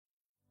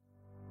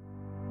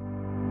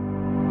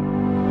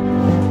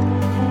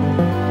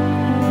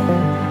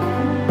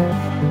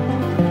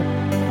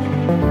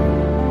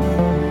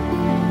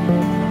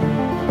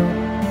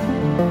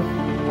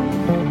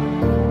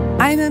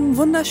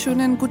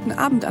wunderschönen guten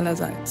Abend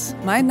allerseits.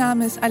 Mein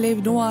Name ist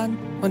Alev Doan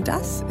und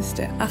das ist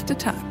der 8.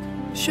 Tag.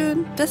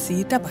 Schön, dass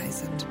Sie dabei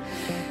sind.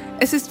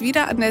 Es ist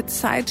wieder an der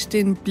Zeit,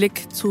 den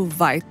Blick zu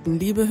weiten,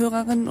 liebe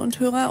Hörerinnen und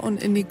Hörer,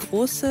 und in die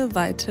große,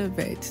 weite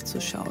Welt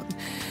zu schauen.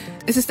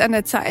 Es ist an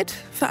der Zeit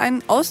für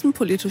einen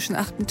außenpolitischen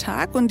 8.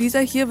 Tag und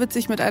dieser hier wird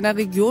sich mit einer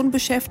Region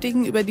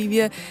beschäftigen, über die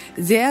wir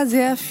sehr,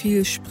 sehr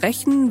viel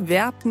sprechen,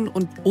 werten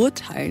und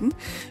urteilen,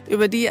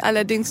 über die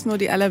allerdings nur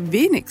die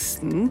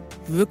allerwenigsten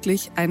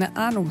wirklich eine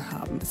Ahnung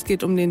haben. Es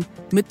geht um den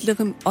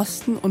Mittleren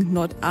Osten und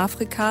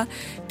Nordafrika,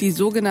 die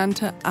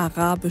sogenannte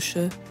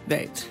arabische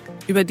Welt.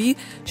 Über die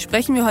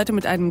sprechen wir heute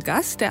mit einem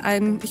Gast, der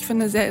einen, ich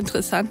finde, sehr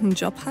interessanten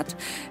Job hat.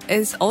 Er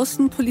ist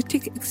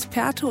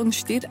Außenpolitik-Experte und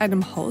steht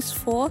einem Haus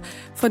vor,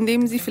 von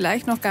dem Sie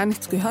vielleicht noch gar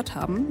nichts gehört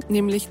haben,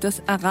 nämlich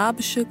das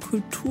Arabische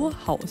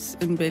Kulturhaus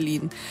in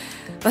Berlin.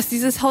 Was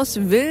dieses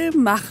Haus will,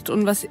 macht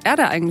und was er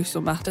da eigentlich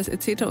so macht, das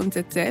erzählt er uns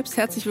jetzt selbst.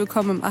 Herzlich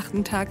willkommen im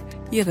 8. Tag,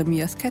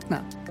 Jeremias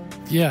Kettner.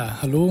 Ja,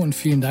 hallo und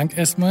vielen Dank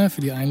erstmal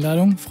für die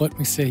Einladung. Freut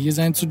mich sehr, hier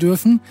sein zu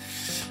dürfen.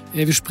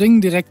 Wir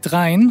springen direkt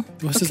rein.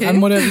 Du hast es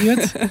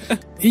anmoderiert.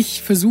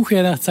 Ich versuche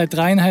ja seit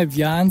 3,5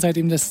 Jahren,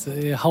 seitdem das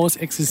Haus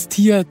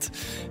existiert,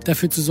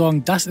 dafür zu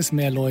sorgen, dass es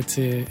mehr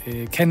Leute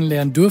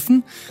kennenlernen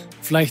dürfen.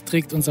 Vielleicht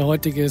trägt unser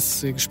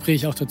heutiges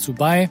Gespräch auch dazu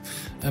bei.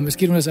 Es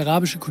geht um das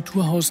Arabische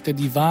Kulturhaus, der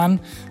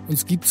Divan.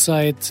 Uns gibt es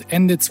seit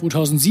Ende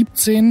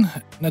 2017.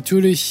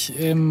 Natürlich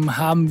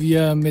haben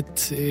wir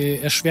mit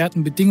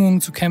erschwerten Bedingungen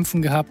zu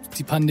kämpfen gehabt,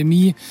 die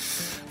Pandemie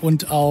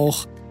und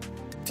auch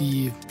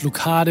die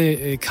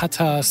Blockade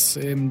Katars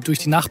durch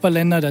die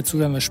Nachbarländer. Dazu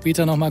werden wir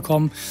später nochmal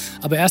kommen.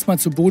 Aber erstmal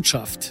zur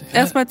Botschaft.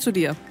 Erstmal zu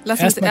dir.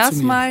 Lass uns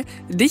erstmal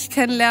dich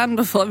kennenlernen,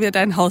 bevor wir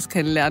dein Haus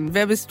kennenlernen.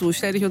 Wer bist du?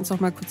 Stell dich uns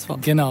doch mal kurz vor.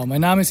 Genau,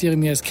 mein Name ist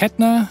Jeremias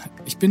Kettner.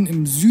 Ich bin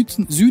im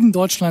Süden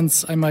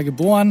Deutschlands einmal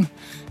geboren.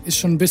 Ist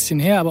schon ein bisschen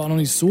her, aber auch noch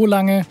nicht so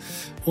lange.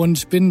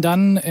 Und bin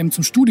dann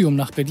zum Studium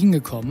nach Berlin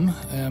gekommen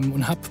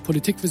und habe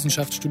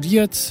Politikwissenschaft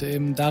studiert.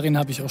 Darin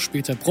habe ich auch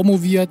später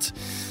promoviert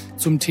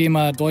zum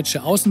Thema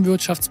deutsche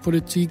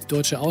Außenwirtschaftspolitik,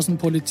 deutsche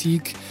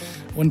Außenpolitik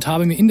und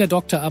habe mir in der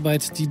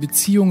Doktorarbeit die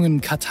Beziehungen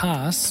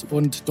Katars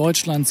und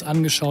Deutschlands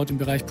angeschaut im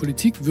Bereich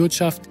Politik,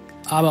 Wirtschaft,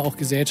 aber auch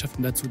Gesellschaft.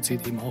 Und dazu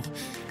zählt eben auch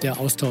der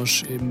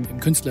Austausch im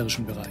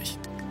künstlerischen Bereich.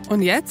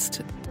 Und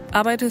jetzt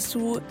arbeitest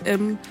du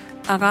im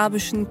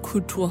Arabischen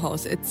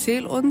Kulturhaus.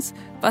 Erzähl uns,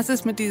 was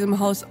es mit diesem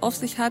Haus auf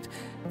sich hat,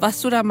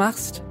 was du da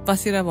machst,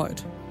 was ihr da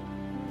wollt.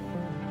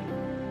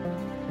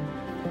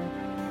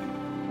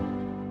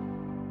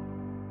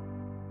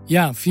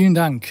 Ja, vielen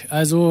Dank.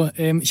 Also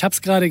ich habe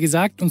es gerade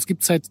gesagt, uns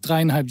gibt es seit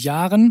 3,5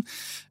 Jahren.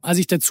 Als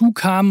ich dazu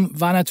kam,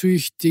 war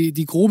natürlich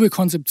die grobe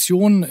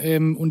Konzeption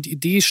und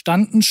Idee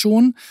standen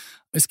schon.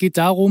 Es geht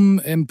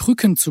darum,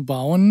 Brücken zu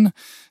bauen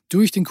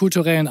durch den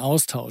kulturellen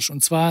Austausch,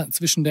 und zwar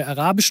zwischen der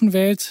arabischen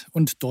Welt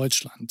und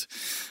Deutschland.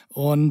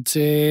 Und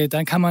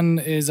dann kann man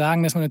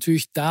sagen, dass man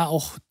natürlich da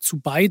auch zu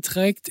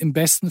beiträgt, im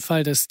besten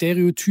Fall, dass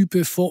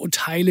Stereotype,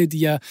 Vorurteile, die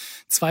ja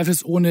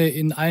zweifelsohne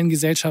in allen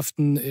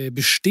Gesellschaften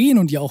bestehen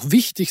und die auch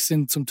wichtig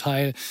sind zum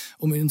Teil,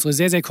 um in unserer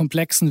sehr, sehr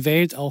komplexen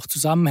Welt auch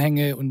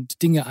Zusammenhänge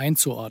und Dinge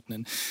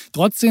einzuordnen.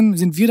 Trotzdem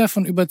sind wir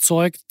davon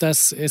überzeugt,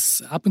 dass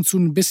es ab und zu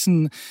ein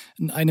bisschen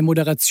eine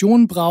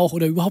Moderation braucht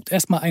oder überhaupt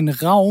erstmal einen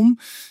Raum,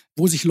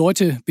 wo sich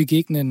Leute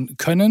begegnen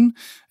können,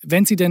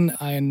 wenn sie denn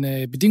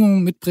eine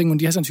Bedingung mitbringen, und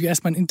die heißt natürlich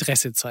erstmal ein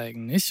Interesse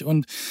zeigen, nicht?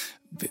 Und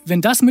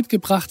wenn das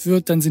mitgebracht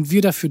wird, dann sind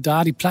wir dafür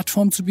da, die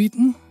Plattform zu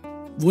bieten,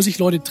 wo sich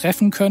Leute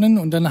treffen können,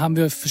 und dann haben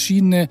wir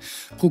verschiedene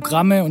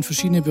Programme und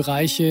verschiedene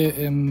Bereiche,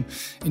 in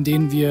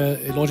denen wir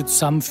Leute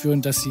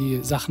zusammenführen, dass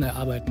sie Sachen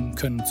erarbeiten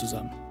können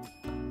zusammen.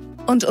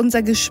 Und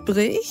unser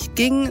Gespräch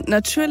ging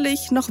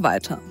natürlich noch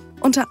weiter.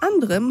 Unter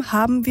anderem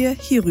haben wir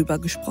hierüber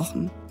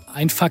gesprochen.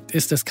 Ein Fakt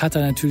ist, dass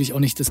Katar natürlich auch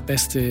nicht das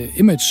beste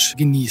Image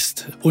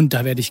genießt. Und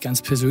da werde ich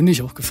ganz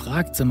persönlich auch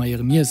gefragt, sag mal,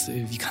 Jeremias,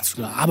 wie kannst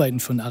du da arbeiten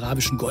für einen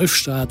arabischen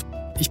Golfstaat?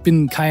 Ich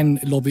bin kein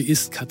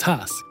Lobbyist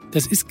Katars.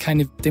 Das ist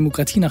keine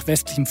Demokratie nach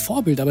westlichem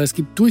Vorbild, aber es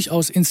gibt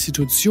durchaus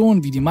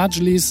Institutionen wie die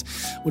Majlis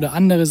oder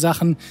andere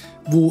Sachen,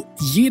 wo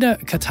jeder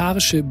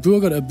katarische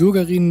Bürger oder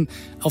Bürgerin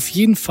auf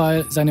jeden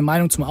Fall seine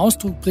Meinung zum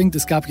Ausdruck bringt.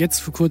 Es gab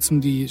jetzt vor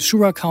kurzem die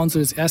Shura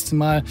Council, das erste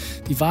Mal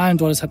die Wahlen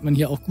dort, das hat man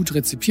hier auch gut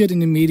rezipiert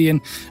in den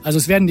Medien. Also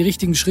es werden die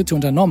richtigen Schritte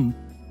unternommen.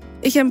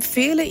 Ich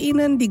empfehle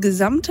Ihnen, die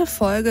gesamte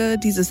Folge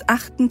dieses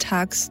 8.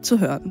 Tags zu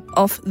hören.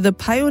 Auf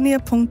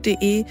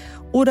thepioneer.de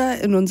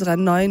oder in unserer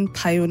neuen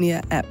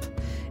Pioneer-App.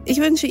 Ich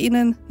wünsche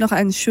Ihnen noch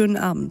einen schönen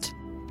Abend.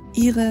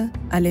 Ihre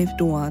Alev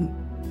Doan.